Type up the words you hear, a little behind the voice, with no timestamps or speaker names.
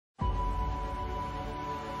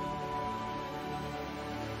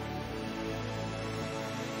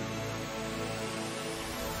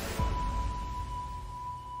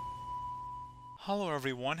Hello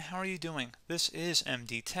everyone, how are you doing? This is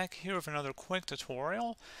MD Tech here with another quick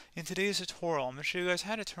tutorial. In today's tutorial, I'm going to show you guys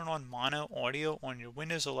how to turn on mono audio on your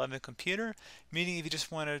Windows 11 computer, meaning if you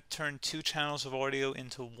just want to turn two channels of audio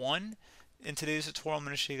into one. In today's tutorial, I'm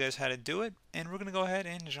going to show you guys how to do it, and we're going to go ahead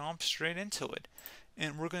and jump straight into it.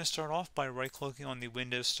 And we're going to start off by right-clicking on the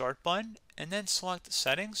Windows Start button, and then select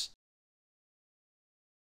Settings.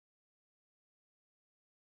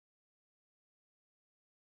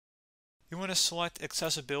 You want to select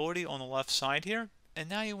accessibility on the left side here, and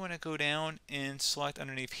now you want to go down and select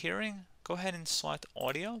underneath hearing. Go ahead and select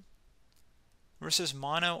audio. Where it says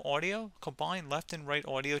mono audio, combine left and right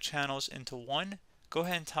audio channels into one. Go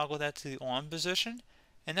ahead and toggle that to the on position,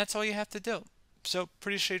 and that's all you have to do. So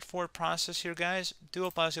pretty straightforward process here, guys. Do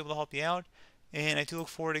hope I was able to help you out, and I do look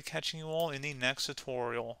forward to catching you all in the next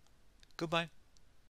tutorial. Goodbye.